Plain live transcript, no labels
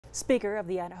Speaker of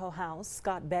the Idaho House,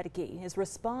 Scott Bedke, is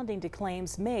responding to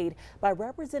claims made by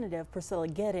Representative Priscilla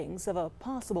Giddings of a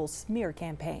possible smear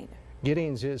campaign.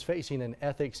 Giddings is facing an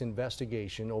ethics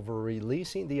investigation over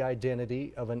releasing the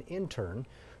identity of an intern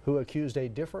who accused a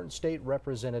different state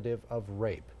representative of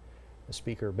rape.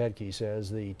 Speaker Bedke says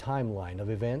the timeline of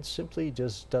events simply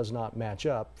just does not match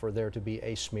up for there to be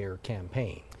a smear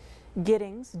campaign.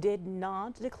 Giddings did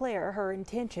not declare her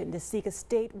intention to seek a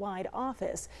statewide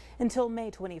office until May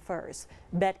 21st.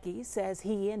 Bedke says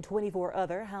he and 24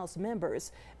 other House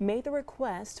members made the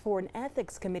request for an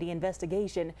ethics committee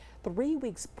investigation 3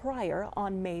 weeks prior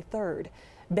on May 3rd.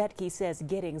 Bedke says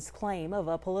Giddings' claim of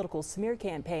a political smear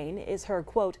campaign is her,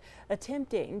 quote,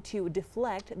 attempting to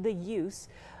deflect the use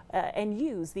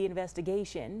the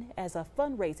investigation as a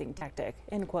fundraising tactic,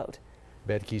 end quote.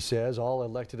 Bedke says all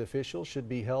elected officials should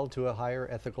be held to a higher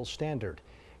ethical standard.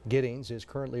 Giddings is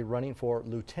currently running for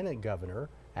lieutenant governor,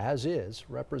 as is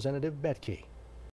Representative Bedke.